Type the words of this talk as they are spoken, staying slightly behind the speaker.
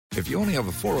If you only have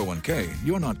a 401k,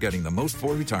 you're not getting the most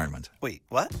for retirement. Wait,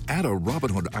 what? Add a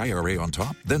Robinhood IRA on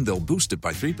top, then they'll boost it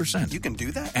by 3%. You can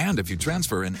do that? And if you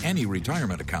transfer in any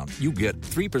retirement account, you get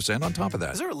 3% on top of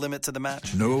that. Is there a limit to the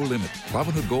match? No limit.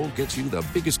 Robinhood Gold gets you the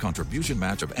biggest contribution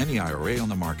match of any IRA on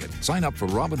the market. Sign up for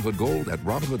Robinhood Gold at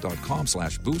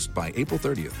Robinhood.com/boost by April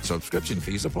 30th. Subscription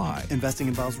fees apply. Investing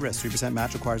involves risk. 3%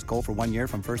 match requires gold for 1 year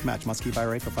from first match. Must keep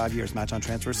IRA for 5 years. Match on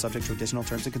transfers subject to additional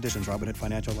terms and conditions. Robinhood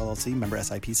Financial LLC, member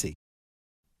SIPC.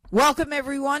 Welcome,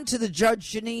 everyone, to the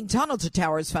Judge Jeanine Tunnel to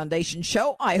Towers Foundation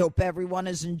show. I hope everyone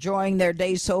is enjoying their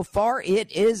day so far. It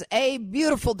is a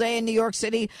beautiful day in New York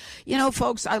City. You know,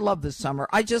 folks, I love the summer.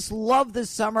 I just love the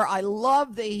summer. I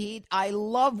love the heat. I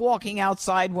love walking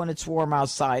outside when it's warm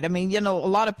outside. I mean, you know, a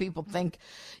lot of people think,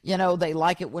 you know, they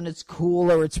like it when it's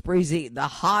cool or it's breezy. The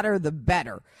hotter, the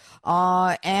better.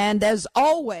 And as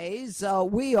always,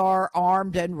 we are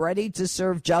armed and ready to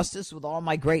serve justice with all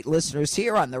my great listeners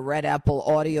here on the Red Apple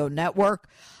Audio Network.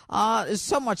 There's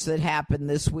so much that happened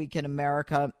this week in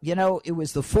America. You know, it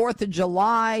was the 4th of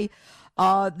July.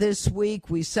 This week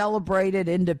we celebrated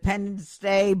Independence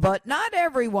Day, but not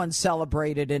everyone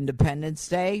celebrated Independence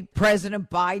Day. President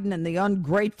Biden and the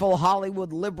ungrateful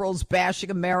Hollywood liberals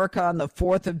bashing America on the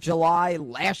 4th of July,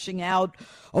 lashing out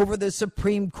over the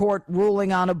Supreme Court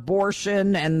ruling on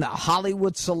abortion, and the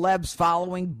Hollywood celebs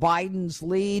following Biden's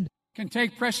lead. Can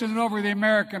take precedent over the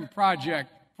American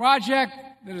project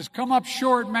that has come up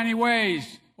short in many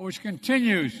ways, but which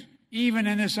continues even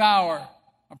in this hour.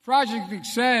 A project that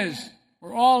says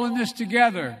we're all in this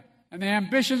together, and the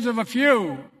ambitions of a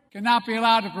few cannot be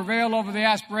allowed to prevail over the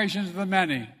aspirations of the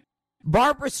many.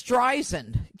 Barbara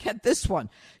Streisand, get this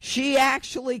one. She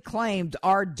actually claimed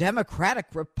our democratic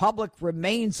republic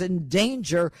remains in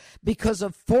danger because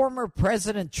of former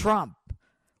President Trump.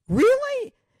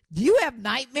 Really? Do you have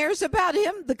nightmares about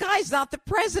him? The guy's not the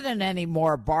president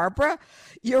anymore, Barbara.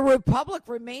 Your republic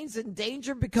remains in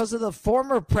danger because of the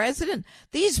former president.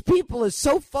 These people are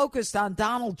so focused on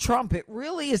Donald Trump. It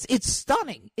really is. It's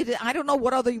stunning. I don't know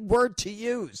what other word to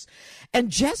use. And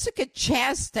Jessica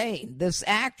Chastain, this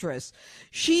actress,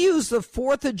 she used the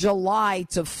 4th of July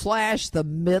to flash the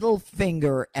middle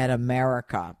finger at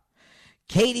America.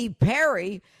 Katy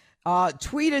Perry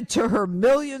tweeted to her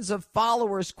millions of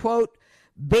followers, quote,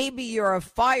 "Baby, you're a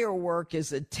firework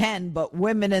is a 10, but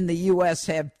women in the U.S.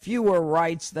 have fewer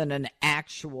rights than an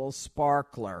actual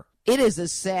sparkler." It is a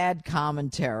sad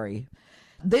commentary.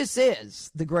 This is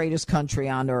the greatest country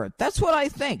on earth. That's what I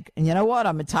think. And you know what?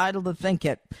 I'm entitled to think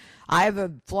it. I have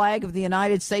a flag of the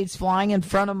United States flying in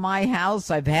front of my house.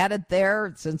 I've had it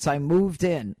there since I moved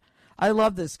in. I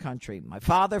love this country. My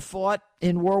father fought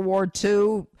in World War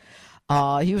II.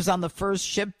 He was on the first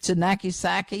ship to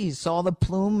Nagasaki. He saw the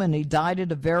plume, and he died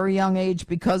at a very young age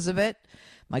because of it.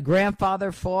 My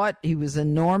grandfather fought. He was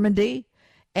in Normandy.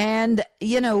 And,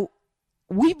 you know,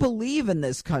 we believe in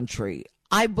this country.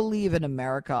 I believe in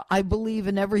America. I believe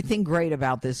in everything great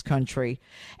about this country.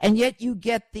 And yet you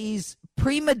get these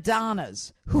prima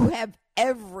donnas who have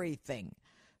everything,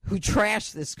 who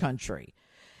trash this country.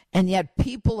 And yet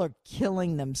people are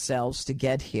killing themselves to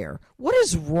get here. What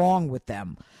is wrong with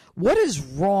them? What is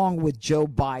wrong with Joe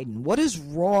Biden? What is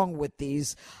wrong with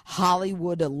these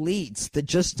Hollywood elites that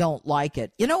just don't like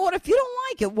it? You know what? If you don't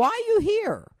like it, why are you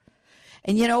here?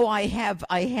 And you know, I have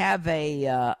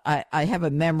a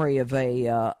memory of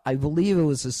I believe it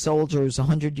was a soldier who was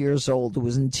 100 years old who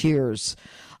was in tears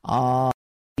on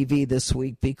TV this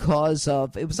week because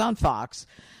of, it was on Fox,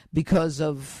 because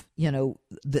of, you know,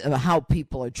 how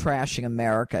people are trashing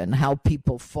America and how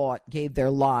people fought, gave their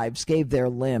lives, gave their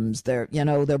limbs, their, you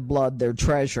know, their blood, their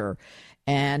treasure,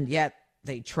 and yet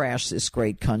they trash this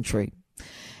great country.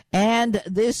 And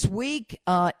this week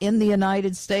in the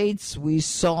United States, we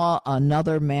saw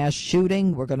another mass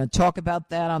shooting. We're going to talk about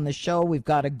that on the show. We've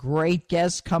got a great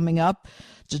guest coming up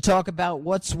to talk about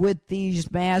what's with these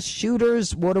mass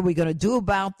shooters. What are we going to do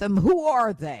about them? Who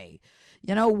are they?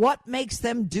 You know, what makes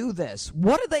them do this?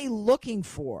 What are they looking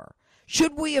for?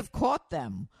 Should we have caught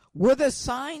them? Were the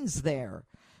signs there?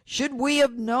 Should we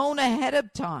have known ahead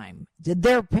of time? Did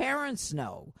their parents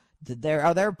know?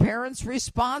 Are their parents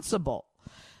responsible?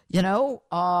 You know,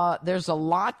 there's a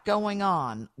lot going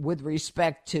on with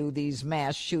respect to these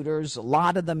mass shooters, a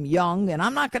lot of them young. And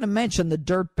I'm not going to mention the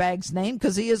dirtbag's name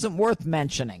because he isn't worth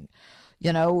mentioning.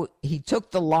 You know, he took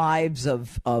the lives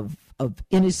of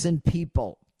innocent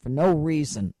people for no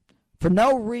reason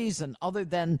other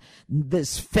than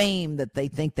this fame that they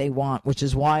think they want, which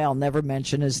is why I'll never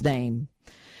mention his name.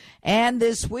 And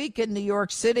this week in New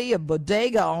York City, a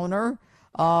bodega owner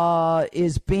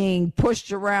is being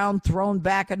pushed around, thrown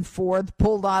back and forth,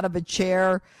 pulled out of a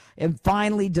chair, and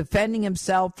finally defending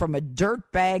himself from a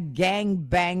dirtbag,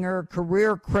 gangbanger,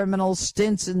 career criminal,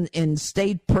 stints in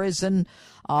state prison.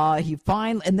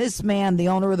 And this man, the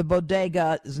owner of the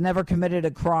bodega, has never committed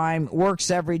a crime, works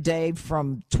every day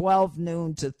from 12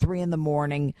 noon to 3 in the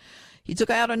morning. He took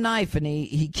out a knife and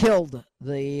he killed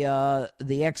the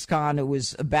ex-con who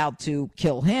was about to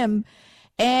kill him.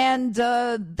 And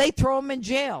they throw him in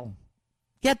jail.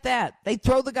 Get that. They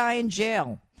throw the guy in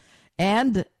jail.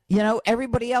 And,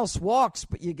 everybody else walks,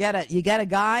 but you get a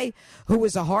guy who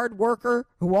is a hard worker,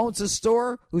 who owns a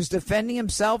store, who's defending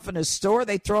himself in a store.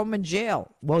 They throw him in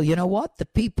jail. Well, you know what? The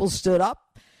people stood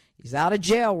up. He's out of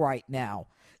jail right now.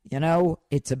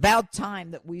 It's about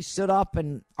time that we stood up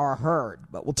and are heard.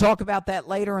 But we'll talk about that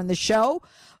later in the show.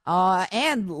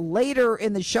 And later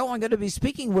in the show, I'm going to be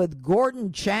speaking with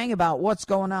Gordon Chang about what's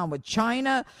going on with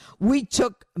China. We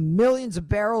took millions of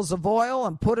barrels of oil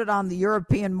and put it on the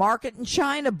European market, and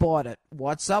China bought it.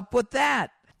 What's up with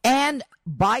that? And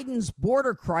Biden's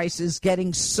border crisis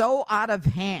getting so out of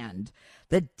hand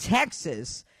that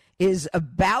Texas is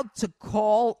about to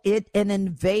call it an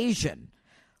invasion.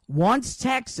 Once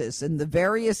Texas and the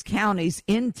various counties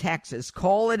in Texas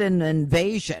call it an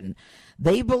invasion,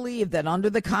 they believe that under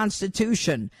the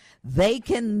Constitution, they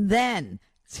can then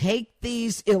take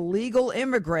these illegal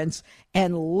immigrants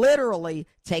and literally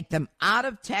take them out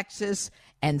of Texas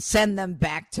and send them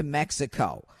back to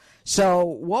Mexico. So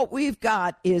what we've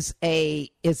got is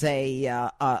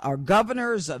our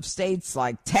governors of states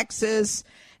like Texas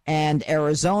and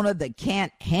Arizona that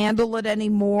can't handle it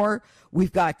anymore.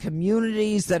 We've got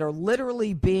communities that are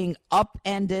literally being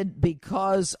upended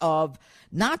because of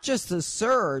not just the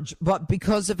surge, but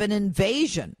because of an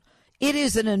invasion. It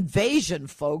is an invasion,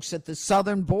 folks, at the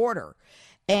southern border.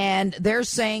 And they're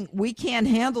saying, we can't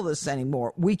handle this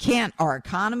anymore. We can't. Our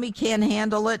economy can't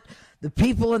handle it. The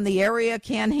people in the area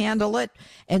can't handle it.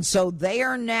 And so they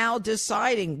are now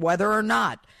deciding whether or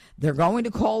not they're going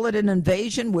to call it an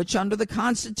invasion, which under the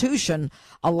Constitution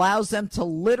allows them to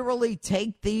literally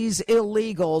take these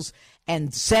illegals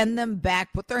and send them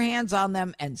back, put their hands on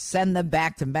them, and send them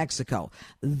back to Mexico.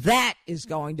 That is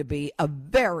going to be a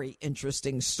very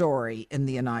interesting story in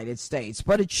the United States.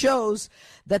 But it shows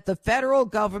that the federal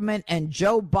government and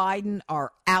Joe Biden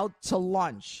are out to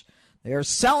lunch. They're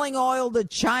selling oil to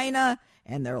China,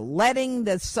 and they're letting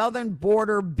the southern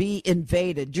border be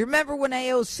invaded. Do you remember when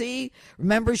AOC,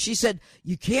 she said,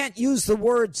 you can't use the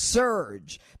word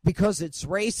surge because it's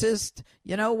racist?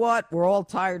 You know what? We're all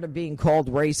tired of being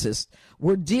called racist.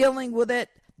 We're dealing with it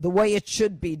the way it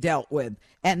should be dealt with.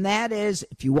 And that is,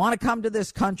 if you want to come to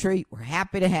this country, we're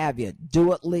happy to have you.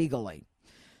 Do it legally.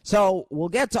 So we'll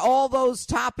get to all those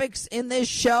topics in this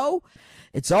show.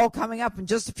 It's all coming up in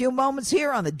just a few moments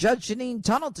here on the Judge Jeanine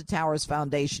Tunnel to Towers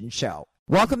Foundation Show.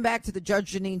 Welcome back to the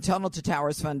Judge Jeanine Tunnel to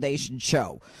Towers Foundation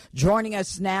Show. Joining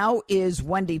us now is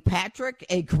Wendy Patrick,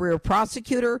 a career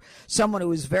prosecutor, someone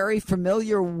who is very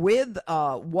familiar with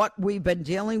what we've been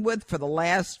dealing with for the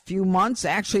last few months,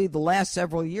 actually the last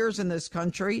several years in this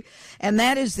country, and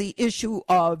that is the issue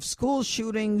of school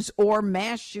shootings or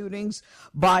mass shootings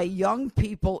by young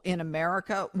people in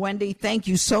America. Wendy, thank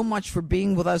you so much for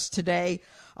being with us today.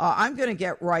 I'm going to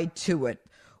get right to it.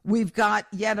 We've got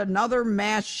yet another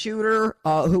mass shooter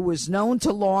who was known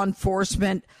to law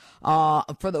enforcement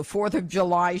for the 4th of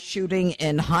July shooting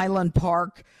in Highland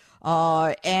Park.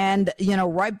 And,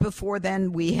 right before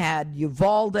then we had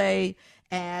Uvalde,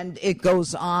 and it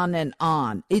goes on and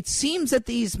on. It seems that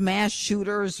these mass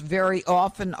shooters very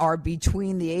often are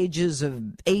between the ages of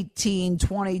 18,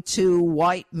 22,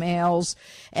 white males,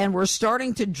 and we're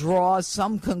starting to draw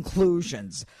some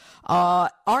conclusions.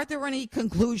 Are there any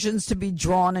conclusions to be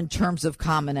drawn in terms of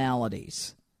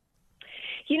commonalities?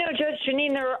 Judge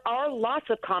Jeanine, there are lots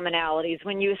of commonalities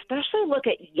when you especially look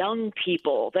at young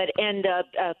people that end up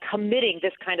committing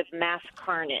this kind of mass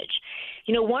carnage.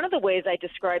 One of the ways I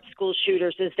describe school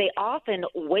shooters is they often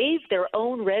wave their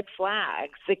own red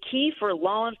flags. The key for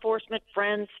law enforcement,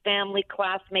 friends, family,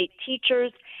 classmates,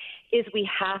 teachers is we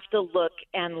have to look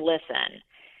and listen.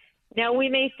 Now, we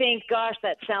may think, gosh,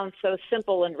 that sounds so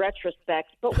simple in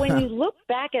retrospect, but when you look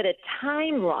back at a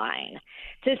timeline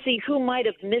to see who might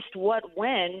have missed what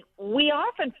when, we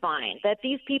often find that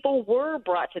these people were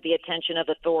brought to the attention of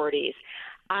authorities,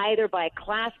 either by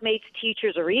classmates,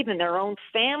 teachers, or even their own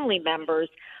family members,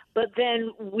 but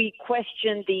then we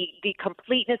question the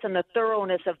completeness and the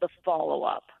thoroughness of the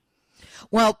follow-up.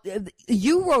 Well,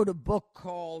 you wrote a book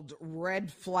called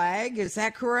Red Flag, is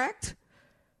that correct?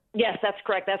 Yes, that's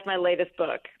correct. That's my latest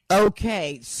book.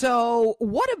 Okay, so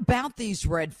what about these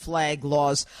red flag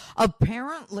laws?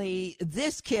 Apparently,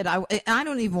 this kid, I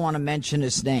don't even want to mention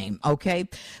his name, okay?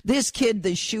 This kid,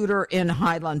 the shooter in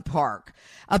Highland Park,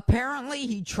 apparently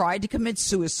he tried to commit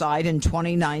suicide in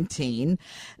 2019.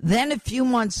 Then a few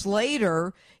months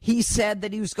later, he said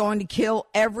that he was going to kill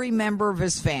every member of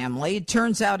his family. It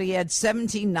turns out he had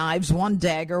 17 knives, 1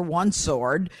 dagger, 1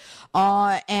 sword.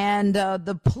 And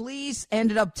the police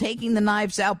ended up taking the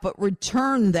knives out but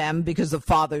returned them because the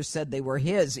father said they were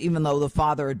his, even though the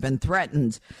father had been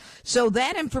threatened. So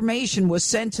that information was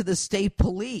sent to the state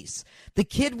police. The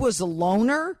kid was a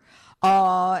loner.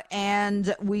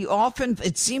 And we often,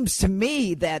 it seems to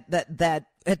me that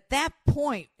at that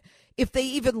point, if they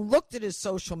even looked at his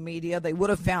social media, they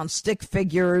would have found stick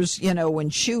figures, in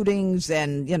shootings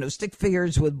and, stick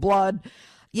figures with blood.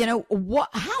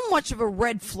 How much of a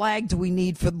red flag do we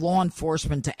need for law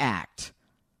enforcement to act?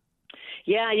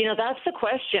 Yeah, that's the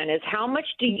question, is how much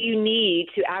do you need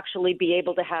to actually be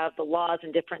able to have the laws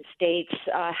in different states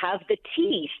have the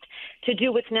teeth to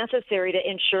do what's necessary to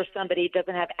ensure somebody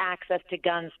doesn't have access to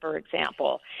guns, for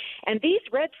example. And these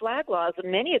red flag laws,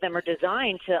 many of them are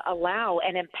designed to allow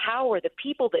and empower the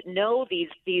people that know these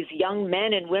young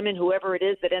men and women, whoever it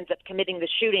is that ends up committing the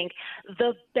shooting,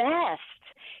 the best.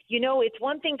 It's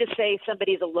one thing to say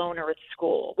somebody's a loner at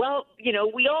school. Well,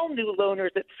 we all knew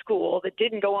loners at school that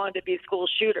didn't go on to be school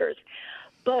shooters.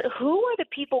 But who are the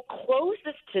people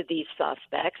closest to these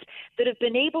suspects that have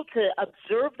been able to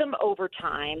observe them over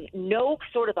time, know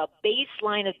sort of a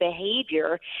baseline of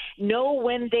behavior, know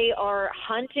when they are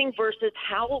hunting versus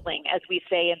howling, as we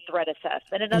say in threat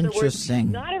assessment? In other words,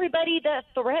 not everybody that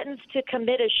threatens to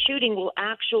commit a shooting will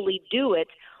actually do it.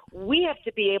 We have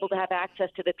to be able to have access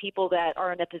to the people that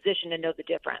are in a position to know the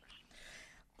difference.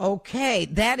 Okay,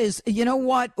 that is, you know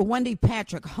what, Wendy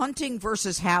Patrick, hunting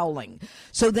versus howling.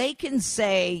 So they can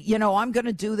say, I'm going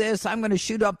to do this, I'm going to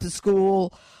shoot up the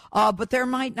school, but there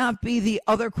might not be the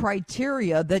other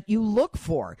criteria that you look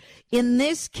for. In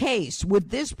this case, with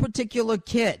this particular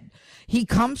kid, he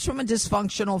comes from a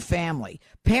dysfunctional family.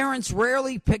 Parents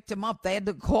rarely picked him up. They had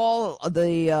to call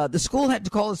the school had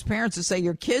to call his parents to say,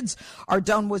 your kids are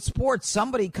done with sports.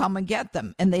 Somebody come and get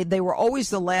them. And they were always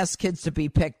the last kids to be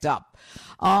picked up.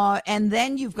 And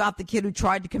then you've got the kid who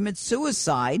tried to commit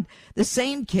suicide, the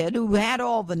same kid who had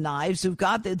all the knives, who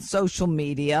got the social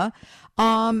media.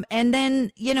 And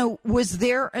then, was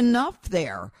there enough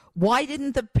there? Why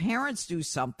didn't the parents do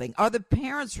something? Are the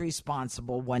parents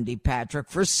responsible, Wendy Patrick,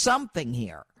 for something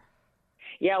here?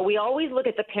 Yeah, we always look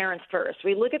at the parents first.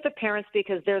 We look at the parents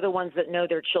because they're the ones that know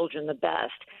their children the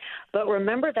best. But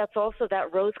remember, that's also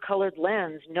that rose-colored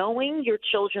lens. Knowing your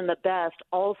children the best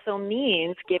also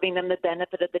means giving them the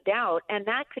benefit of the doubt, and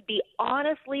that could be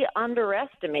honestly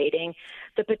underestimating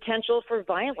the potential for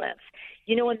violence.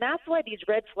 And that's why these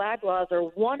red flag laws are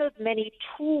one of many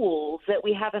tools that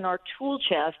we have in our tool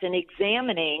chest in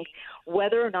examining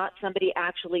whether or not somebody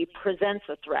actually presents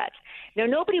a threat. Now,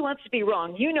 nobody wants to be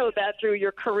wrong. You know that through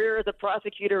your career as a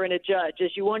prosecutor and a judge,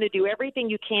 is you want to do everything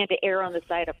you can to err on the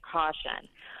side of caution.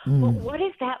 But what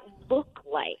does that look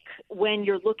like when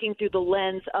you're looking through the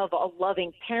lens of a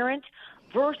loving parent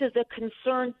versus a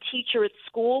concerned teacher at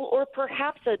school, or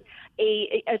perhaps a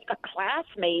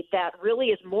classmate that really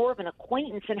is more of an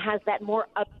acquaintance and has that more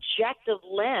objective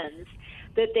lens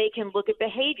that they can look at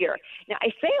behavior? Now, I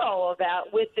say all of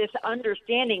that with this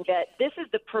understanding that this is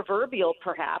the proverbial,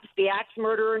 perhaps, the axe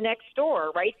murderer next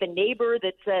door, right? The neighbor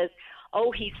that says, oh,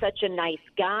 he's such a nice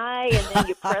guy, and then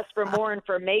you press for more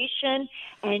information,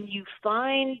 and you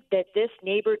find that this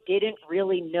neighbor didn't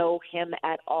really know him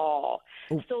at all.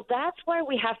 So that's why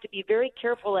we have to be very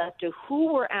careful as to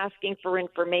who we're asking for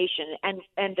information and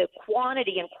the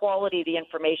quantity and quality of the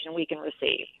information we can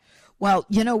receive. Well,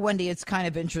 Wendy, it's kind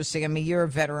of interesting. I mean, you're a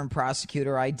veteran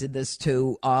prosecutor. I did this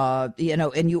too. And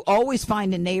you always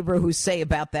find a neighbor who say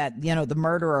about that, the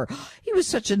murderer, he was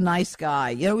such a nice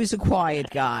guy. He's a quiet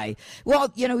guy.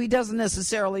 Well, he doesn't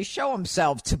necessarily show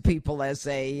himself to people as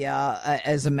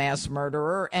a mass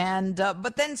murderer. And,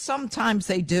 but then sometimes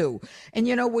they do. And,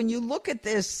 when you look at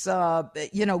this,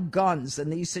 guns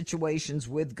and these situations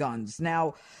with guns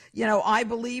now, I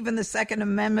believe in the Second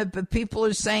Amendment, but people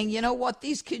are saying,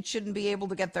 these kids shouldn't be able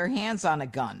to get their hands on a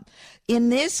gun. In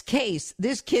this case,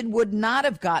 this kid would not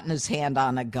have gotten his hand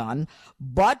on a gun,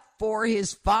 but for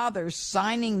his father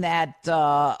signing that,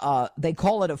 they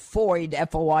call it a FOID,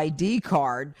 F-O-I-D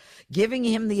card, giving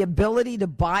him the ability to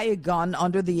buy a gun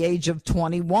under the age of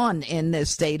 21 in the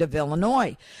state of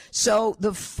Illinois. So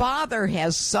the father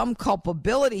has some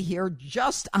culpability here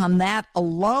just on that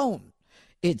alone,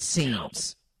 it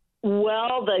seems.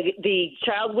 Well, the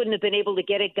child wouldn't have been able to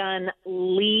get a gun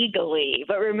legally.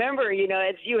 But remember,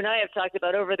 as you and I have talked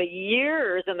about over the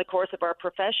years in the course of our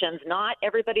professions, not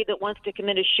everybody that wants to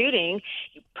commit a shooting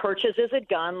purchases a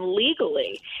gun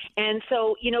legally. And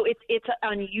so, it's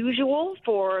unusual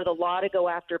for the law to go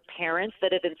after parents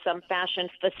that have in some fashion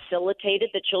facilitated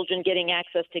the children getting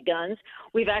access to guns.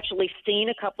 We've actually seen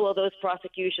a couple of those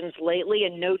prosecutions lately,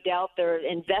 and no doubt their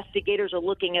investigators are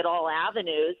looking at all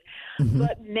avenues. Mm-hmm.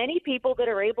 But many people that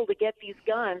are able to get these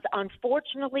guns,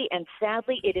 unfortunately and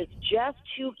sadly, it is just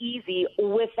too easy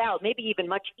maybe even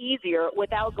much easier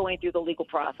without going through the legal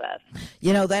process.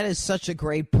 That is such a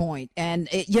great point. And,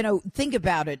 think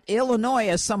about it. Illinois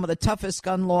has some of the toughest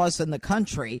gun laws in the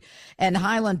country, and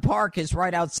Highland Park is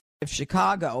right outside of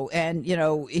Chicago, and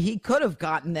he could have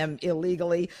gotten them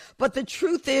illegally, but the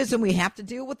truth is, and we have to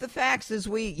deal with the facts as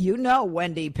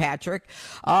Wendy Patrick,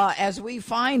 as we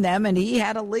find them, and he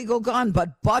had a legal gun,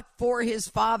 but for his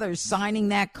father signing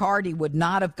that card, he would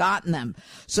not have gotten them.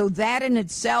 So that in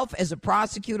itself, as a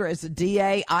prosecutor, as a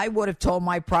DA, I would have told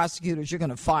my prosecutors, you're going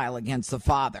to file against the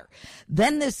father.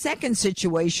 Then the second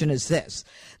situation is this: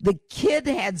 the kid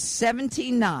had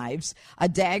 17 knives, a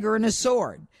dagger, and a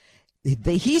sword.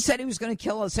 He said he was going to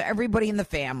kill everybody in the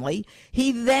family.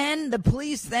 The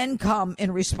police then come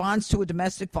in response to a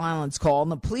domestic violence call,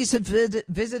 and the police had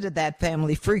visited that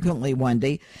family frequently,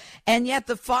 Wendy. And yet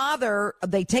the father,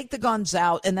 they take the guns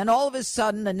out, and then all of a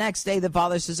sudden, the next day, the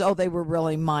father says, they were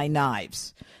really my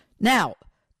knives. Now,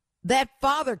 that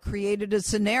father created a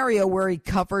scenario where he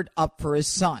covered up for his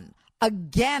son.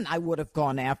 Again, I would have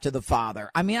gone after the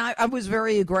father. I mean, I was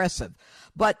very aggressive.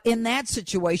 But in that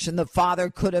situation, the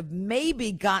father could have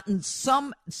maybe gotten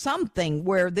something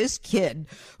where this kid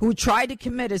who tried to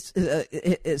commit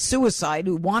a suicide,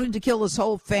 who wanted to kill his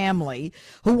whole family,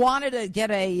 who wanted to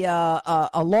get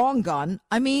a long gun.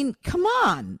 I mean, come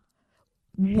on.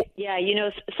 Yeah,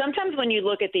 sometimes when you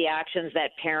look at the actions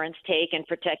that parents take in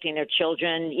protecting their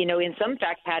children, in some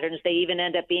fact patterns, they even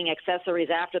end up being accessories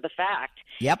after the fact.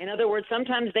 Yep. In other words,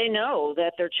 sometimes they know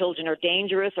that their children are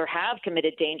dangerous or have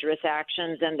committed dangerous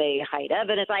actions, and they hide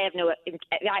evidence. I have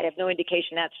no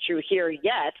indication that's true here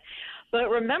yet. But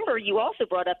remember, you also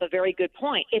brought up a very good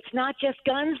point. It's not just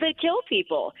guns that kill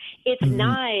people. It's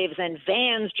knives and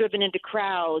vans driven into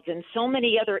crowds and so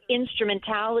many other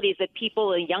instrumentalities that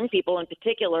people, young people in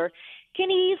particular, can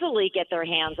easily get their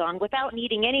hands on without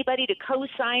needing anybody to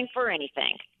co-sign for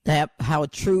anything. How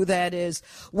true that is.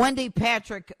 Wendy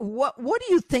Patrick, what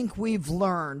do you think we've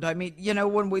learned? I mean,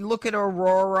 when we look at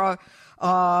Aurora,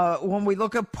 when we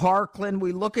look at Parkland,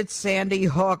 we look at Sandy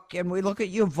Hook, and we look at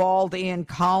Uvalde and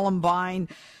Columbine,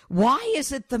 why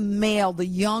is it the male, the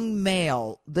young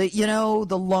male, the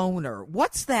loner?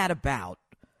 What's that about?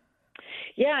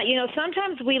 Yeah,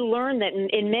 sometimes we learn that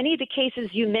in many of the cases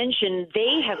you mentioned,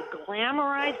 they have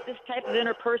glamorized this type of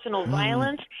interpersonal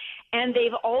violence, and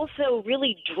they've also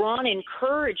really drawn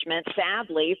encouragement,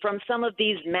 sadly, from some of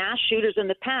these mass shooters in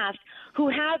the past who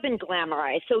have been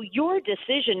glamorized. So your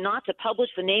decision not to publish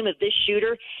the name of this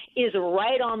shooter is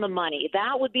right on the money.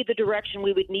 That would be the direction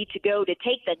we would need to go to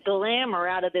take the glamour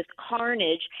out of this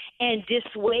carnage and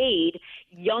dissuade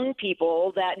young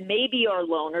people that maybe are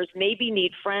loners, maybe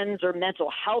need friends or mental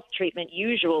health treatment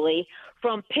usually,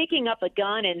 from picking up a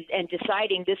gun and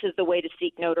deciding this is the way to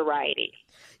seek notoriety.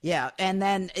 Yeah, and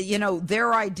then,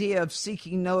 their idea of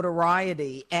seeking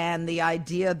notoriety and the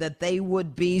idea that they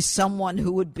would be someone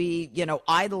who would be,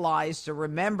 idolized or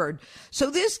remembered.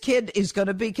 So this kid is going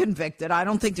to be convicted. I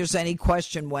don't think there's any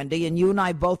question, Wendy, and you and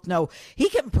I both know he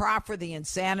can proffer the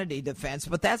insanity defense,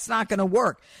 but that's not going to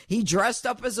work. He dressed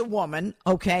up as a woman,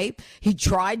 okay? He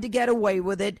tried to get away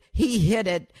with it. He hid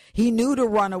it. He knew to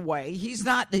run away.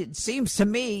 It seems to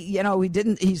me,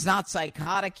 he's not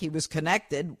psychotic. He was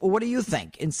connected. What do you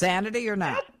think? Insanity or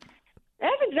not?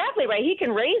 That's exactly right. He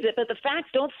can raise it, but the facts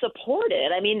don't support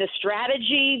it. I mean, the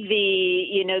strategy,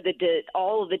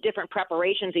 all of the different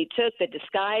preparations he took, the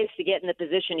disguise to get in the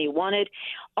position he wanted,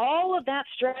 all of that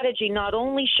strategy not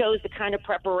only shows the kind of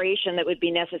preparation that would be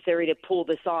necessary to pull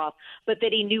this off, but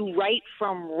that he knew right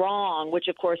from wrong, which,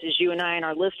 of course, as you and I and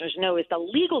our listeners know, is the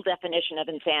legal definition of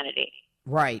insanity.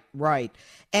 Right.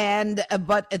 And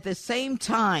but at the same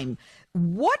time,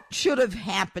 what should have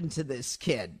happened to this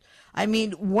kid? I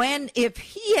mean, if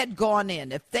he had gone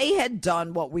in, if they had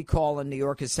done what we call in New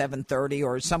York a 730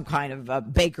 or some kind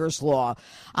of Baker's Law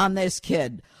on this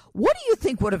kid, what do you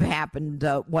think would have happened,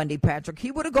 Wendy Patrick? He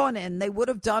would have gone in, they would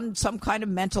have done some kind of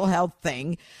mental health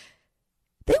thing.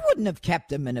 They wouldn't have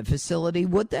kept him in a facility,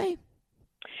 would they?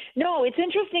 No, it's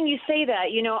interesting you say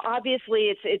that. You know,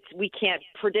 obviously it's we can't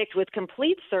predict with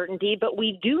complete certainty, but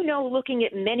we do know, looking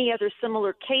at many other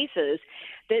similar cases,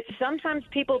 that sometimes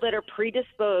people that are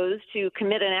predisposed to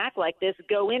commit an act like this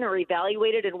go in or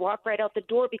evaluated and walk right out the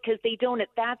door because they don't at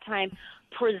that time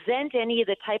present any of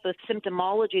the type of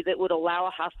symptomology that would allow a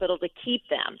hospital to keep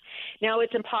them. Now,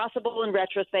 it's impossible in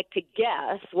retrospect to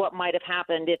guess what might have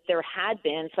happened if there had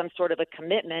been some sort of a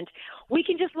commitment. We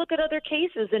can just look at other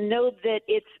cases and know that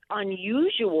it's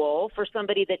unusual for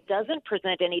somebody that doesn't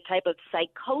present any type of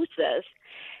psychosis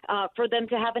for them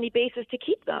to have any basis to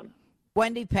keep them.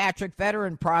 Wendy Patrick,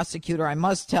 veteran prosecutor, I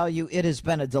must tell you, it has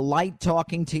been a delight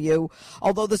talking to you.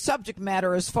 Although the subject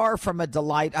matter is far from a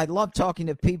delight, I love talking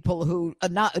to people who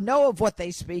know of what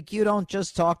they speak. You don't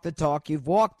just talk the talk, you've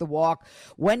walked the walk.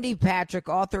 Wendy Patrick,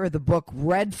 author of the book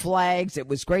Red Flags. It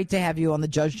was great to have you on the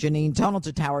Judge Jeanine Tunnel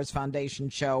to Towers Foundation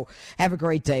show. Have a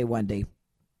great day, Wendy.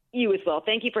 You as well.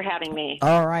 Thank you for having me.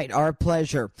 All right, our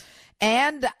pleasure.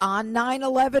 And on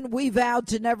 9/11, we vowed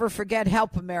to never forget.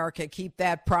 Help America keep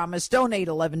that promise. Donate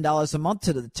 $11 a month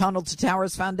to the Tunnel to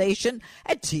Towers Foundation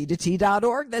at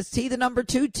T2T.org. That's T, the number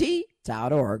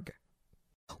 2T.org.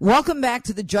 Welcome back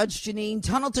to the Judge Jeanine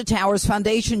Tunnel to Towers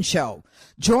Foundation show.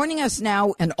 Joining us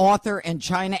now, an author and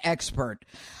China expert.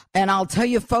 And I'll tell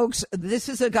you, folks, this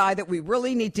is a guy that we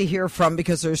really need to hear from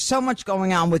because there's so much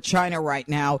going on with China right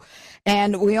now.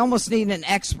 And we almost need an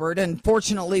expert. And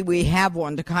fortunately, we have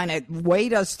one to kind of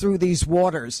wade us through these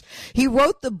waters. He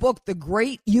wrote the book, The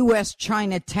Great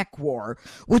U.S.-China Tech War,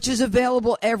 which is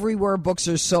available everywhere books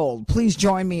are sold. Please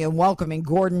join me in welcoming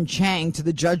Gordon Chang to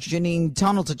the Judge Jeanine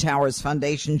Tunnel to Towers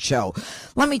Foundation show.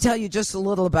 Let me tell you just a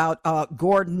little about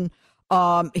Gordon.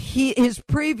 His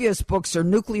previous books are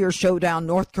Nuclear Showdown,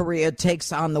 North Korea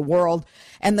Takes on the World,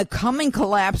 and The Coming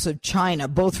Collapse of China,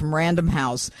 both from Random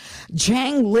House.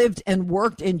 Chang lived and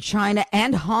worked in China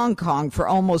and Hong Kong for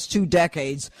almost 2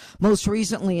 decades, most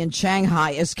recently in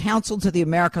Shanghai as counsel to the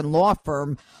American law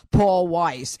firm Paul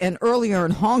Weiss, and earlier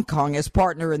in Hong Kong as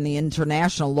partner in the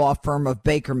international law firm of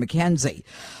Baker McKenzie.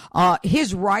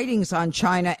 His writings on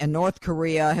China and North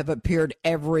Korea have appeared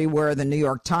everywhere: the New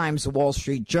York Times, the Wall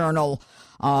Street Journal,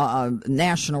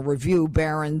 National Review,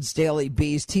 Barron's, Daily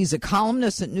Beast. He's a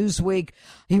columnist at Newsweek.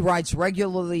 He writes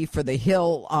regularly for The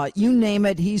Hill. You name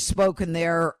it, he's spoken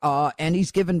there, and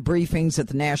he's given briefings at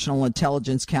the National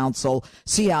Intelligence Council,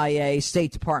 CIA,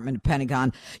 State Department,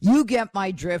 Pentagon. You get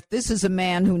my drift. This is a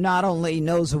man who not only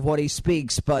knows of what he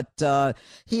speaks, but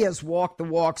he has walked the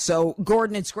walk. So,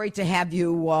 Gordon, it's great to have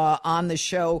you on the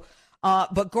show.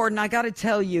 But, Gordon, I got to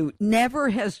tell you, never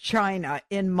has China,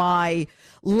 in my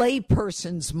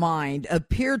layperson's mind,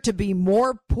 appeared to be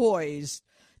more poised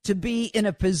to be in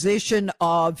a position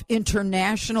of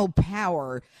international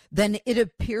power than it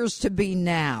appears to be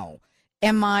now.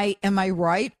 Am I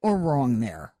right or wrong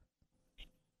there?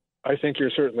 I think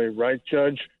you're certainly right,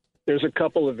 Judge. There's a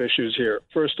couple of issues here.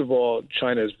 First of all,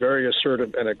 China is very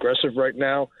assertive and aggressive right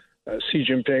now. Xi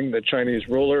Jinping, the Chinese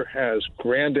ruler, has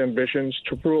grand ambitions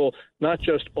to rule not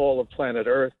just all of planet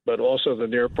Earth, but also the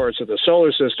near parts of the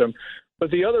solar system. But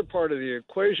the other part of the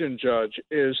equation, Judge,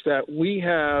 is that we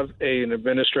have an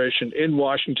administration in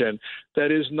Washington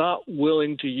that is not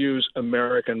willing to use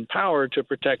American power to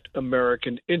protect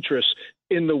American interests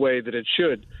in the way that it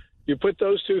should. You put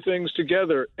those two things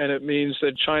together, and it means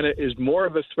that China is more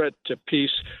of a threat to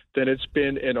peace than it's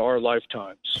been in our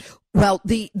lifetimes. Well,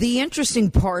 the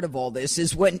interesting part of all this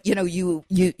is when,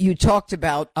 you talked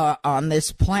about on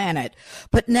this planet,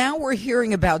 but now we're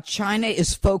hearing about China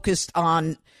is focused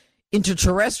on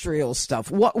interterrestrial stuff.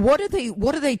 What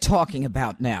are they talking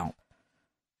about now?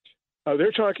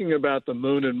 They're talking about the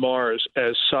moon and Mars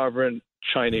as sovereign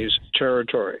Chinese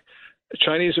territory.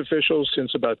 Chinese officials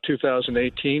since about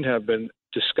 2018 have been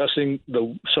discussing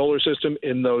the solar system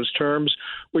in those terms,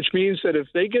 which means that if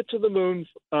they get to the moon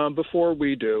before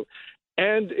we do,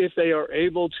 and if they are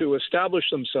able to establish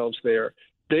themselves there,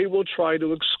 they will try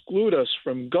to exclude us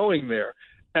from going there.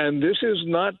 And this is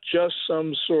not just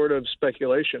some sort of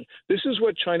speculation. This is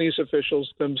what Chinese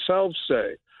officials themselves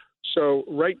say. So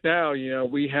right now,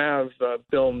 we have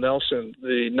Bill Nelson,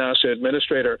 the NASA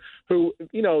administrator, who,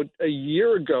 a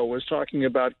year ago was talking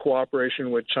about cooperation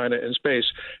with China in space,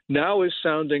 now is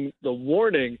sounding the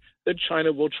warning that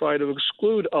China will try to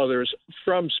exclude others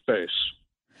from space.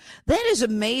 That is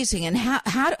amazing. And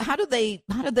how do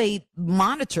they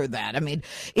monitor that? I mean,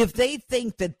 if they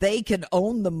think that they can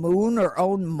own the moon or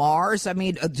own Mars, I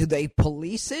mean, do they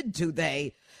police it? Do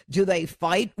they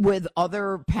fight with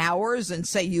other powers and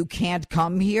say you can't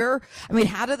come here? I mean,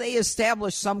 how do they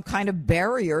establish some kind of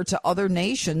barrier to other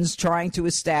nations trying to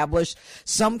establish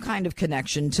some kind of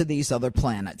connection to these other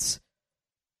planets?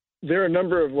 There are a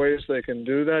number of ways they can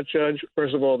do that, Judge.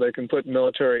 First of all, they can put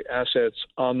military assets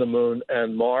on the moon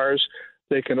and Mars.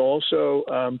 They can also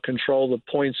control the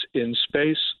points in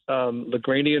space,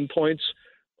 Lagrangian points,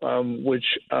 which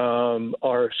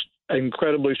are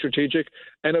incredibly strategic.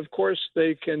 And, of course,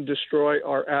 they can destroy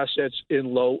our assets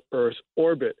in low Earth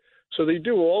orbit. So they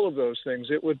do all of those things.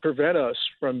 It would prevent us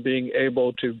from being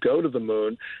able to go to the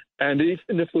moon. And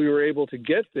even if we were able to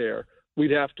get there,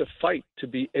 we'd have to fight to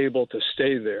be able to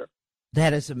stay there.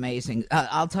 That is amazing.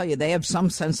 I'll tell you, they have some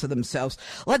sense of themselves.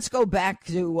 Let's go back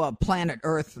to planet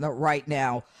Earth right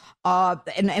now.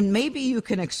 And maybe you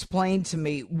can explain to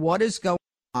me what is going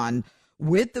on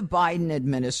with the Biden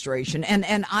administration.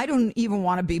 And I don't even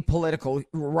want to be political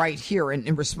right here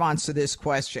in response to this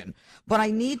question. But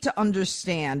I need to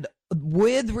understand,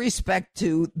 with respect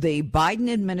to the Biden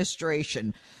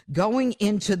administration going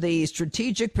into the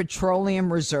Strategic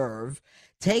Petroleum Reserve,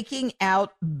 taking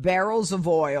out barrels of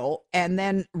oil and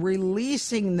then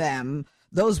releasing them,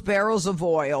 those barrels of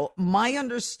oil. My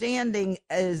understanding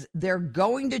is they're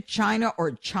going to China,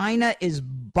 or China is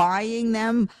buying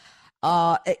them.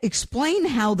 Explain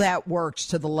how that works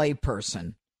to the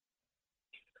layperson.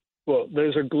 Well,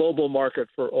 there's a global market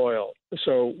for oil.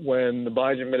 So when the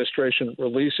Biden administration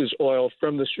releases oil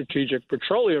from the Strategic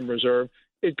Petroleum Reserve,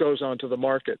 it goes onto the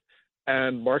market.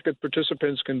 And market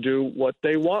participants can do what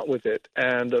they want with it.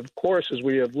 And, of course, as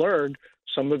we have learned,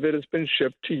 some of it has been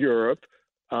shipped to Europe,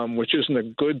 which isn't a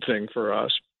good thing for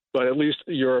us, but at least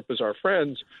Europe is our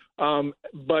friends.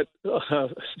 But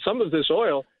some of this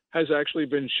oil has actually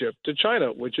been shipped to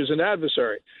China, which is an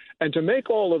adversary. And to make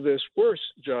all of this worse,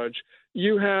 Judge,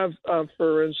 you have,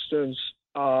 for instance,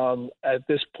 at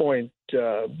this point,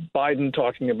 Biden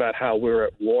talking about how we're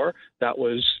at war. That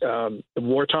was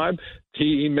wartime.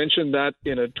 He mentioned that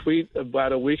in a tweet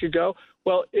about a week ago.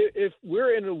 Well, if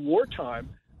we're in a wartime,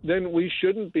 then we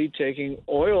shouldn't be taking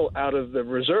oil out of the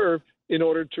reserve in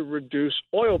order to reduce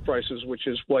oil prices, which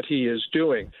is what he is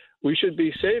doing. We should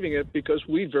be saving it because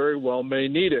we very well may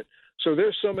need it. So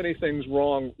there's so many things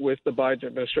wrong with the Biden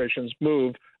administration's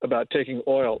move about taking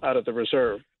oil out of the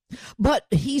reserve. But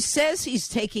he says he's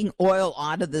taking oil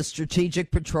out of the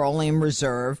Strategic Petroleum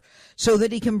Reserve so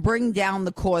that he can bring down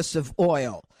the cost of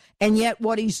oil. And yet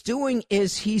what he's doing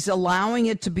is he's allowing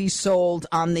it to be sold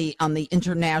on the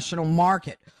international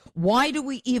market. Why do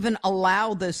we even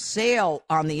allow the sale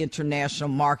on the international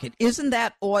market? Isn't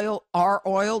that oil our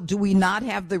oil? Do we not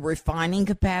have the refining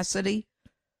capacity?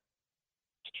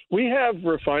 We have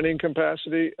refining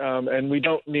capacity, and we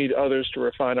don't need others to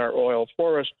refine our oil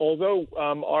for us, although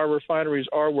our refineries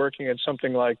are working at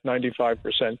something like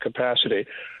 95% capacity,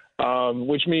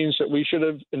 which means that we should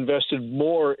have invested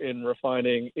more in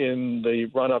refining in the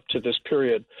run-up to this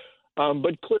period.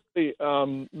 But clearly,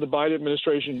 the Biden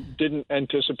administration didn't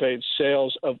anticipate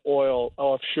sales of oil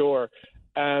offshore,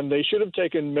 and they should have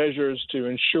taken measures to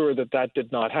ensure that that did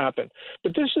not happen.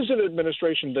 But this is an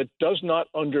administration that does not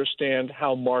understand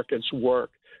how markets work.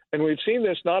 And we've seen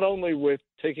this not only with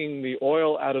taking the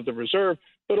oil out of the reserve,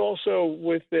 but also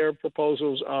with their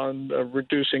proposals on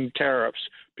reducing tariffs,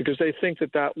 because they think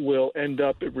that that will end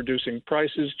up at reducing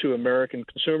prices to American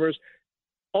consumers.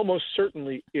 Almost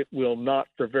certainly it will not,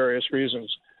 for various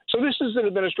reasons. So this is an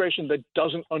administration that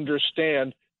doesn't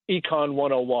understand Econ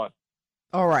 101.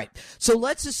 All right. So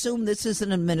let's assume this is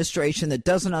an administration that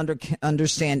doesn't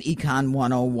understand Econ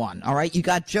 101. All right. You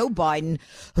got Joe Biden,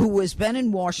 who has been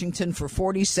in Washington for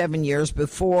 47 years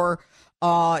before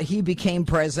he became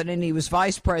president. He was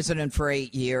vice president for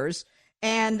 8 years.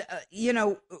 And,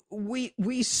 if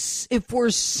we're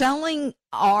selling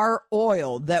our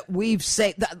oil that we've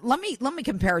saved, let me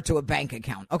compare it to a bank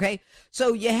account. OK,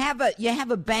 so you have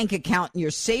a bank account and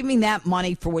you're saving that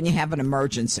money for when you have an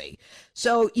emergency.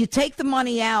 So you take the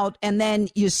money out and then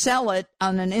you sell it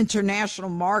on an international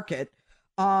market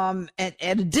at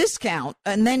a discount,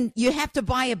 and then you have to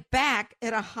buy it back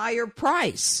at a higher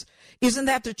price. Isn't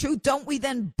that the truth? Don't we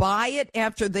then buy it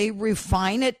after they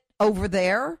refine it over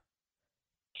there?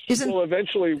 Well,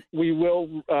 eventually we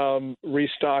will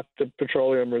restock the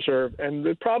petroleum reserve, and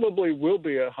it probably will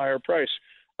be a higher price.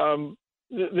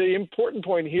 The important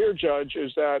point here, Judge,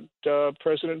 is that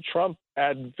President Trump,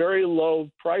 at very low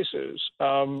prices,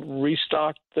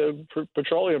 restocked the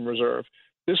petroleum reserve.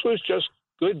 This was just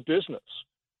good business.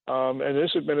 And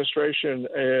this administration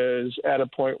is at a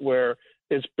point where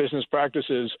its business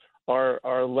practices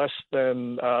are less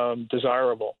than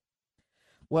desirable.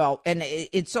 Well, and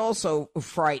it's also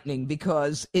frightening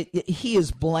because he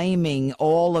is blaming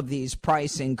all of these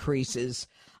price increases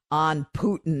on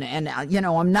Putin. And,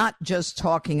 I'm not just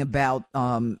talking about,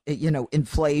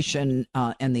 inflation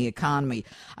and the economy.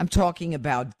 I'm talking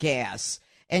about gas.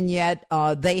 And yet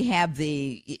they have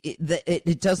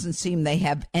it doesn't seem they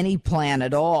have any plan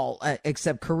at all,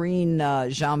 except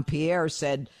Karine Jean-Pierre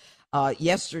said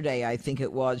yesterday, I think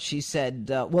it was, she said,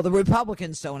 well, the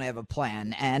Republicans don't have a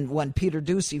plan. And when Peter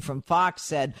Doocy from Fox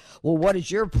said, well, what is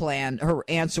your plan? Her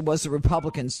answer was the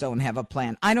Republicans don't have a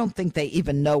plan. I don't think they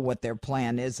even know what their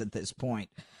plan is at this point.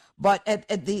 But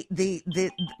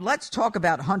let's talk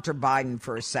about Hunter Biden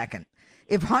for a second.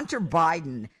 If Hunter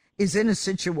Biden is in a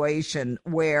situation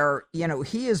where,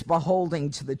 he is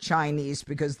beholden to the Chinese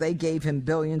because they gave him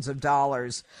billions of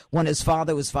dollars when his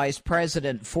father was vice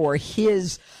president for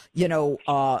his, was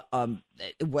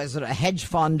it a hedge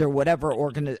fund or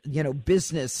whatever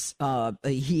business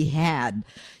he had,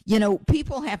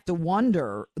 people have to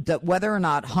wonder that whether or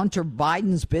not Hunter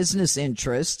Biden's business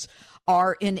interests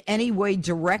are in any way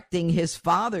directing his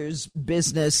father's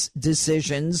business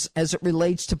decisions as it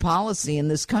relates to policy in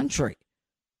this country.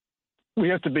 We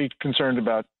have to be concerned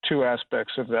about two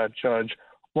aspects of that, Judge.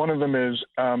 One of them is,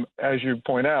 as you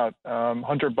point out,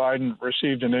 Hunter Biden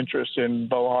received an interest in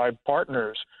Bohai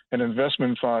Partners, an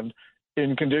investment fund,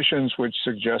 in conditions which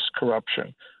suggest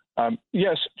corruption.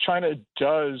 Yes, China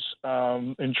does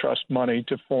entrust money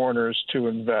to foreigners to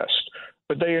invest,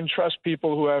 but they entrust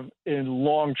people who have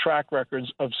long track records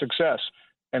of success.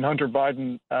 And Hunter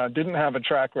Biden didn't have a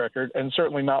track record, and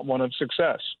certainly not one of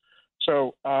success.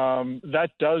 So that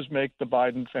does make the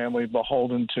Biden family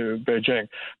beholden to Beijing.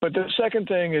 But the second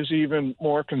thing is even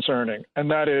more concerning, and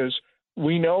that is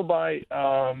we know by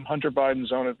Hunter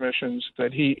Biden's own admissions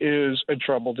that he is a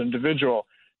troubled individual.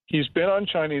 He's been on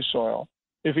Chinese soil.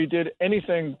 If he did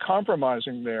anything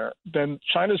compromising there, then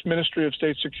China's Ministry of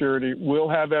State Security will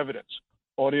have evidence,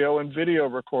 audio and video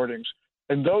recordings,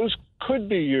 and those could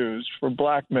be used for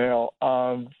blackmail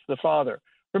of the father.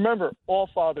 Remember, all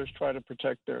fathers try to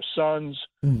protect their sons.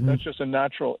 Mm-hmm. That's just a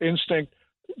natural instinct.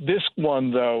 This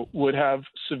one, though, would have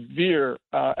severe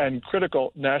and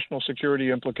critical national security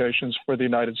implications for the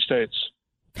United States.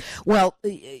 Well,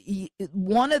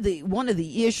 one of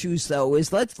the issues, though,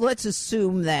 is let's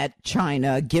assume that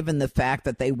China, given the fact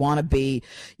that they want to be,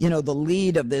 the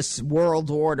lead of this world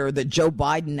order that Joe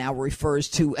Biden now refers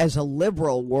to as a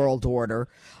liberal world order,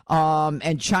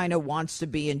 and China wants to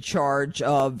be in charge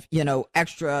of,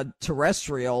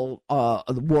 extraterrestrial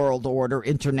world order,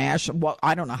 international. Well,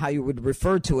 I don't know how you would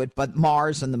refer to it, but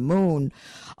Mars and the moon.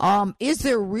 Is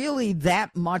there really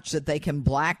that much that they can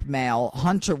blackmail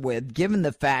Hunter with, given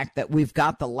the fact that we've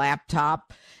got the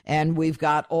laptop and we've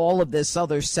got all of this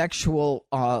other sexual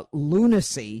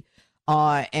lunacy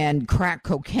and crack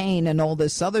cocaine and all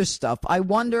this other stuff? I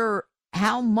wonder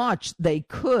how much they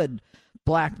could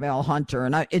blackmail Hunter.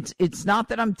 And it's not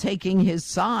that I'm taking his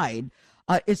side.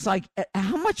 It's like,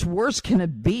 how much worse can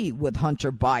it be with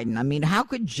Hunter Biden? I mean, how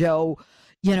could Joe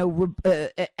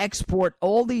export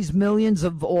all these millions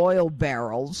of oil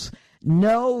barrels,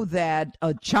 know that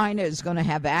China is going to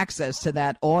have access to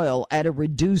that oil at a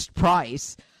reduced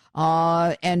price,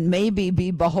 and maybe be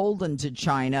beholden to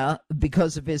China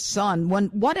because of his son?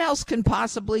 What else can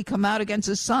possibly come out against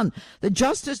his son? The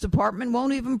Justice Department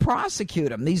won't even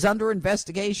prosecute him. He's under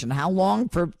investigation. How long?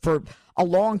 For a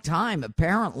long time,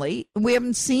 apparently. We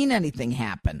haven't seen anything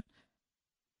happen.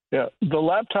 Yeah, the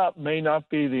laptop may not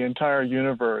be the entire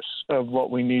universe of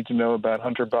what we need to know about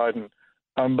Hunter Biden.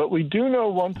 But we do know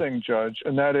one thing, Judge,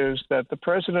 and that is that the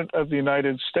President of the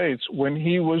United States, when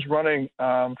he was running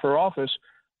for office,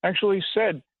 actually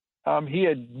said he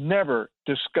had never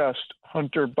discussed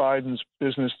Hunter Biden's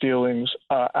business dealings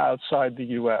outside the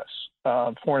U.S.,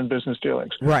 foreign business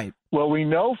dealings. Right. Well, we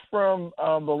know from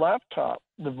the laptop,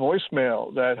 the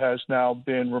voicemail that has now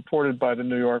been reported by the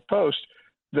New York Post,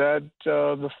 that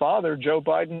the father, Joe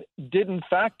Biden, did in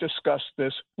fact discuss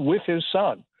this with his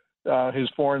son, his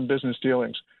foreign business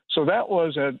dealings. So that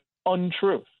was an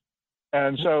untruth.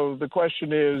 And so the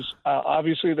question is,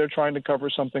 obviously they're trying to cover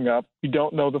something up. We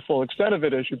don't know the full extent of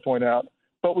it, as you point out,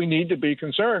 but we need to be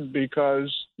concerned because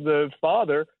the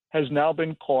father has now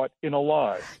been caught in a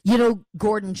lie.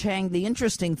 Gordon Chang, the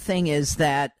interesting thing is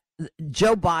that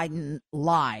Joe Biden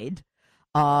lied,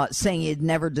 saying he had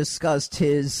never discussed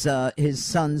his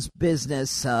son's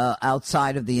business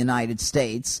outside of the United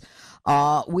States.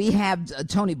 We have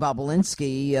Tony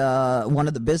Bobulinski, one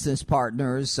of the business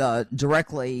partners,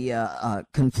 directly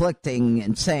conflicting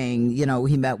and saying,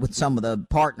 he met with some of the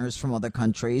partners from other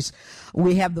countries.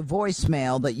 We have the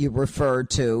voicemail that you referred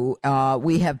to.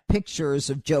 We have pictures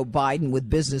of Joe Biden with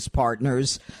business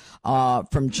partners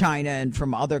from China and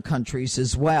from other countries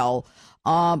as well.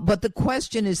 But the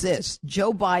question is this: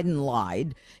 Joe Biden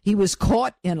lied. He was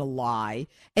caught in a lie,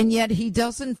 and yet he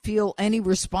doesn't feel any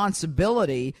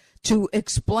responsibility to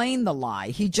explain the lie.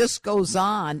 He just goes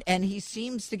on, and he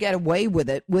seems to get away with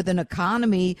it with an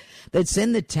economy that's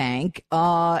in the tank,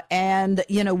 and,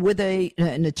 with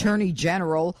an attorney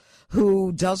general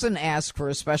who doesn't ask for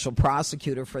a special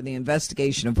prosecutor for the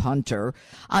investigation of Hunter.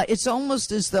 It's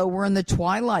almost as though we're in the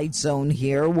twilight zone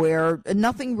here where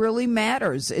nothing really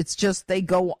matters. It's just they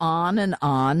go on,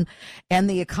 and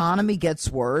the economy gets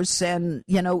worse. And,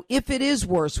 if it is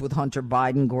worse with Hunter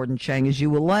Biden, Gordon Chang, as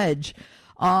you allege,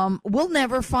 we'll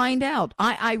never find out.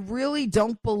 I really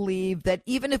don't believe that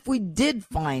even if we did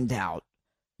find out,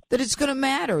 that it's going to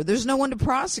matter. There's no one to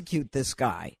prosecute this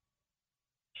guy.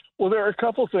 Well, there are a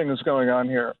couple things going on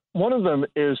here. One of them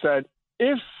is that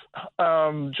if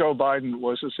Joe Biden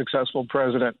was a successful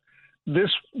president,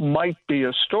 this might be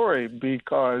a story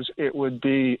because it would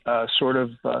be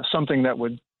something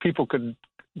that people could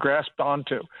grasp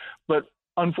onto. But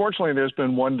unfortunately, there's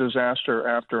been one disaster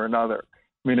after another.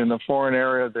 I mean, in the foreign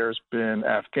area, there's been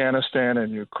Afghanistan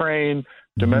and Ukraine.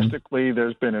 Domestically,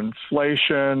 there's been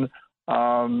inflation.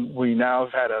 We now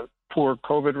have had a poor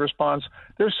COVID response.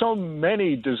 There's so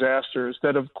many disasters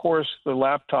that, of course, the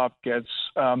laptop gets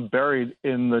buried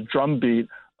in the drumbeat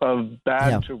of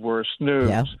bad to worse news.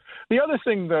 Yeah. The other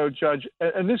thing, though, Judge,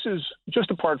 and this is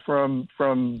just apart from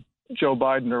Joe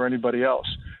Biden or anybody else,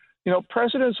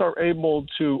 presidents are able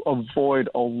to avoid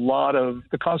a lot of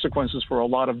the consequences for a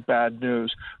lot of bad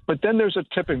news. But then there's a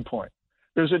tipping point.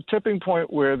 There's a tipping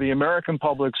point where the American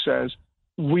public says,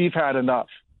 we've had enough.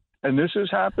 And this has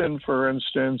happened, for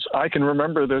instance, I can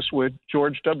remember this with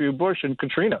George W. Bush and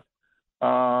Katrina.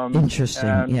 Interesting,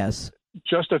 and yes.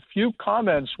 Just a few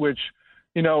comments which,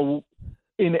 in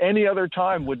any other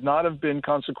time would not have been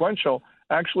consequential,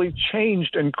 actually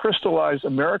changed and crystallized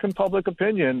American public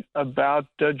opinion about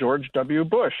George W.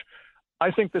 Bush.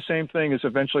 I think the same thing is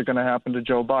eventually going to happen to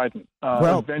Joe Biden.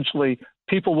 Eventually,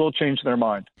 people will change their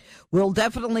mind. We'll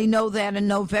definitely know that in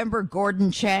November.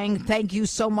 Gordon Chang, thank you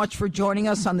so much for joining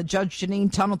us on the Judge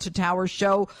Jeanine Tunnel to Towers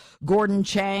show. Gordon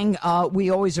Chang, we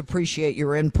always appreciate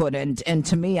your input. And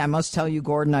to me, I must tell you,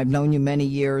 Gordon, I've known you many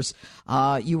years.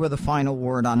 You were the final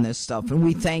word on this stuff. And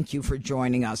we thank you for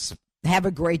joining us. Have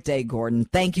a great day, Gordon.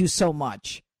 Thank you so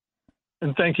much.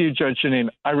 And thank you, Judge Jeanine.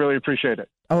 I really appreciate it.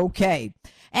 Okay.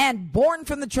 And born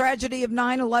from the tragedy of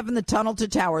 9/11, the Tunnel to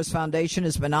Towers Foundation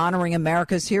has been honoring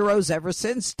America's heroes ever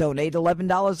since. Donate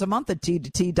 $11 a month at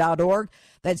T2T.org.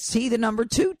 That's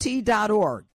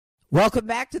T2T.org. Welcome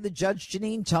back to the Judge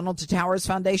Jeanine Tunnel to Towers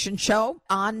Foundation show.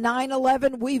 On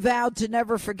 9/11, we vowed to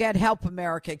never forget. Help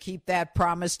America keep that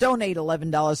promise. Donate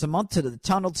 $11 a month to the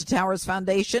Tunnel to Towers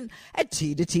Foundation at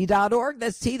T2T.org.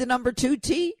 That's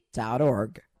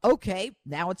T2T.org. Okay,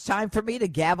 now it's time for me to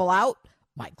gavel out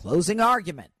my closing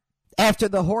argument. After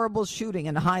the horrible shooting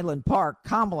in Highland Park,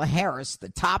 Kamala Harris, the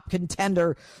top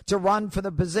contender to run for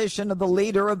the position of the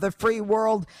leader of the free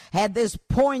world, had this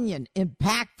poignant,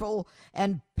 impactful,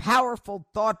 and powerful,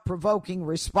 thought-provoking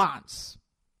response.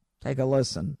 Take a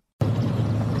listen.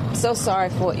 So sorry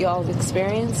for what you all have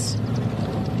experienced,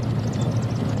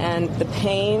 and the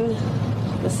pain,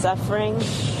 the suffering.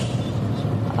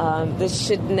 This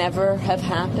should never have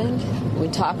happened. We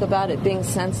talk about it being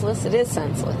senseless. It is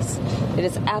senseless. It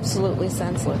is absolutely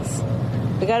senseless.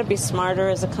 We got to be smarter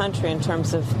as a country in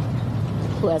terms of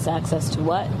who has access to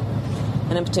what,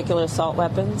 and in particular assault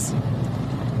weapons.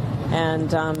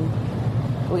 And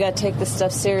we got to take this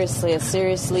stuff seriously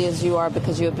as you are,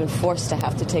 because you have been forced to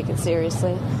have to take it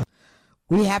seriously.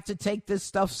 We have to take this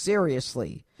stuff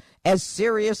seriously as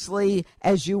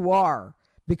you are,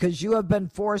 because you have been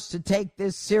forced to take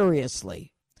this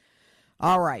seriously.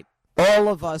 All right. All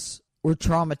of us were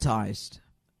traumatized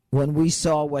when we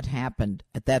saw what happened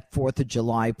at that 4th of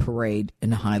July parade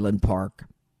in Highland Park.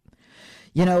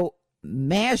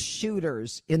 Mass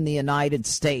shooters in the United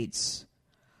States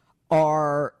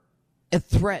are a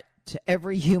threat to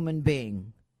every human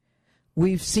being.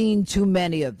 We've seen too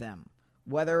many of them,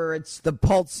 whether it's the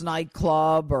Pulse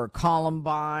nightclub or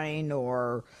Columbine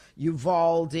or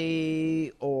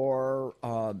Uvalde or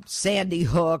Sandy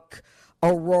Hook,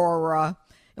 Aurora.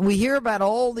 And we hear about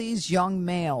all these young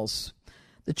males.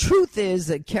 The truth is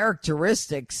that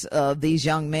characteristics of these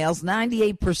young males,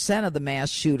 98% of the mass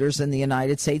shooters in the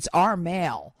United States are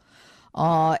male.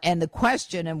 And the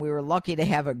question, and we were lucky to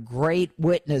have a great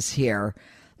witness here,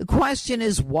 the question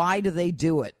is, why do they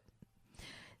do it?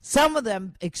 Some of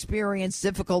them experience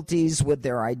difficulties with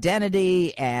their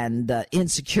identity and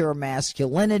insecure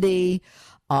masculinity.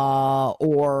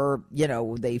 Or,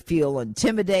 they feel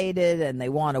intimidated and they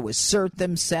want to assert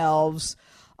themselves.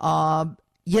 I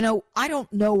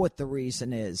don't know what the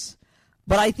reason is,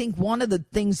 but I think one of the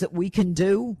things that we can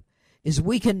do is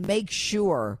we can make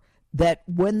sure that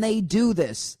when they do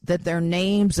this, that their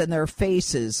names and their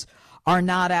faces are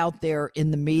not out there in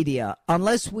the media,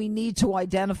 unless we need to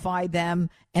identify them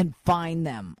and find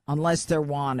them, unless they're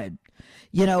wanted.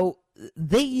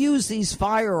 They use these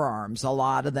firearms, a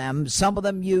lot of them. Some of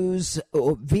them use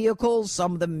vehicles.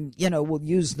 Some of them, will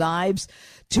use knives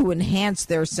to enhance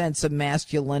their sense of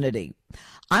masculinity.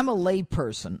 I'm a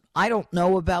layperson. I don't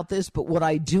know about this, but what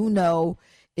I do know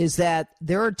is that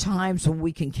there are times when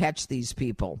we can catch these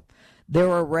people.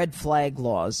 There are red flag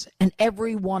laws, and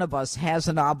every one of us has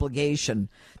an obligation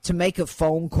to make a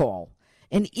phone call.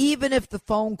 And even if the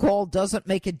phone call doesn't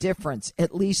make a difference,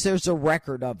 at least there's a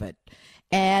record of it.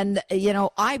 And,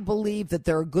 I believe that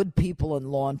there are good people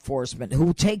in law enforcement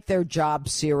who take their job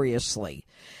seriously.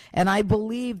 And I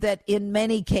believe that in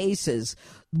many cases,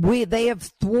 they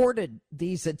have thwarted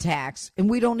these attacks, and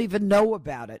we don't even know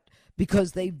about it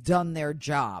because they've done their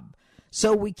job.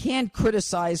 So we can't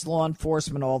criticize law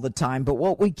enforcement all the time, but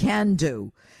what we can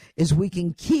do is we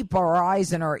can keep our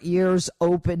eyes and our ears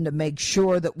open to make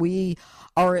sure that we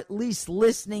are at least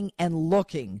listening and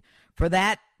looking for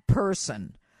that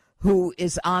person who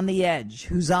is on the edge,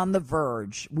 who's on the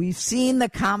verge. We've seen the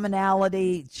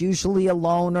commonality. It's usually a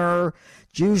loner.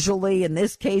 Usually, in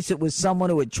this case, it was someone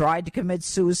who had tried to commit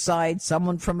suicide,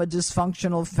 someone from a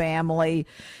dysfunctional family,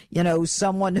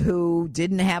 someone who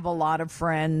didn't have a lot of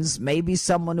friends, maybe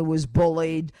someone who was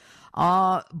bullied.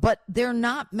 But they're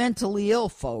not mentally ill,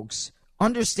 folks.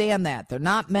 Understand that. They're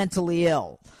not mentally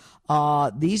ill.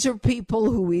 These are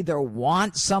people who either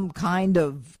want some kind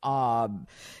of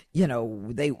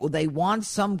they want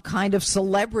some kind of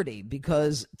celebrity,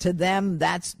 because to them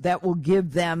that will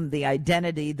give them the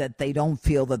identity that they don't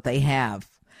feel that they have.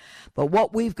 But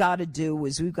what we've got to do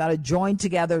is we've got to join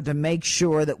together to make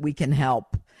sure that we can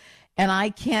help. And I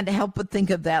can't help but think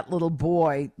of that little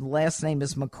boy, last name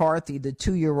is McCarthy, the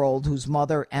 2-year-old whose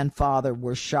mother and father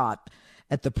were shot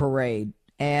at the parade.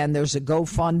 And there's a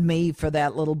GoFundMe for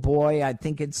that little boy. I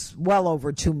think it's well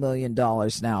over $2 million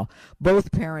now.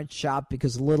 Both parents shot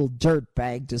because a little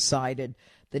dirtbag decided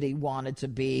that he wanted to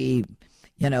be,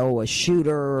 a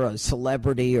shooter, a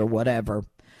celebrity, or whatever.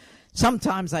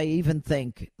 Sometimes I even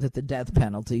think that the death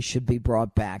penalty should be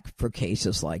brought back for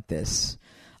cases like this.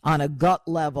 On a gut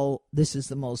level, this is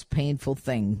the most painful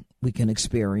thing we can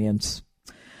experience.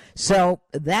 So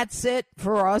that's it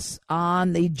for us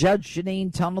on the Judge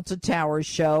Jeanine Tunnel to Towers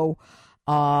show.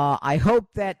 I hope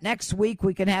that next week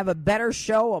we can have a better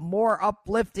show, a more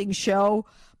uplifting show.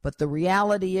 But the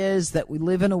reality is that we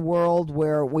live in a world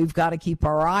where we've got to keep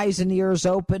our eyes and ears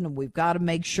open, and we've got to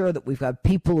make sure that we've got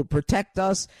people who protect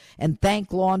us, and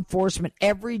thank law enforcement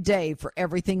every day for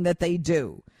everything that they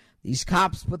do. These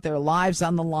cops put their lives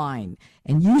on the line,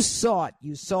 and you saw it.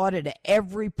 You saw it at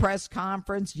every press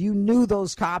conference. You knew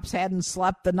those cops hadn't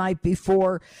slept the night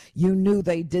before. You knew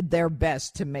they did their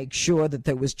best to make sure that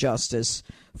there was justice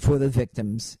for the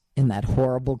victims in that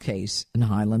horrible case in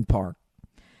Highland Park.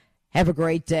 Have a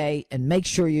great day, and make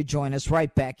sure you join us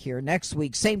right back here next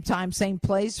week, same time, same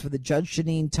place, for the Judge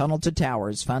Jeanine Tunnel to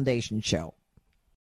Towers Foundation Show.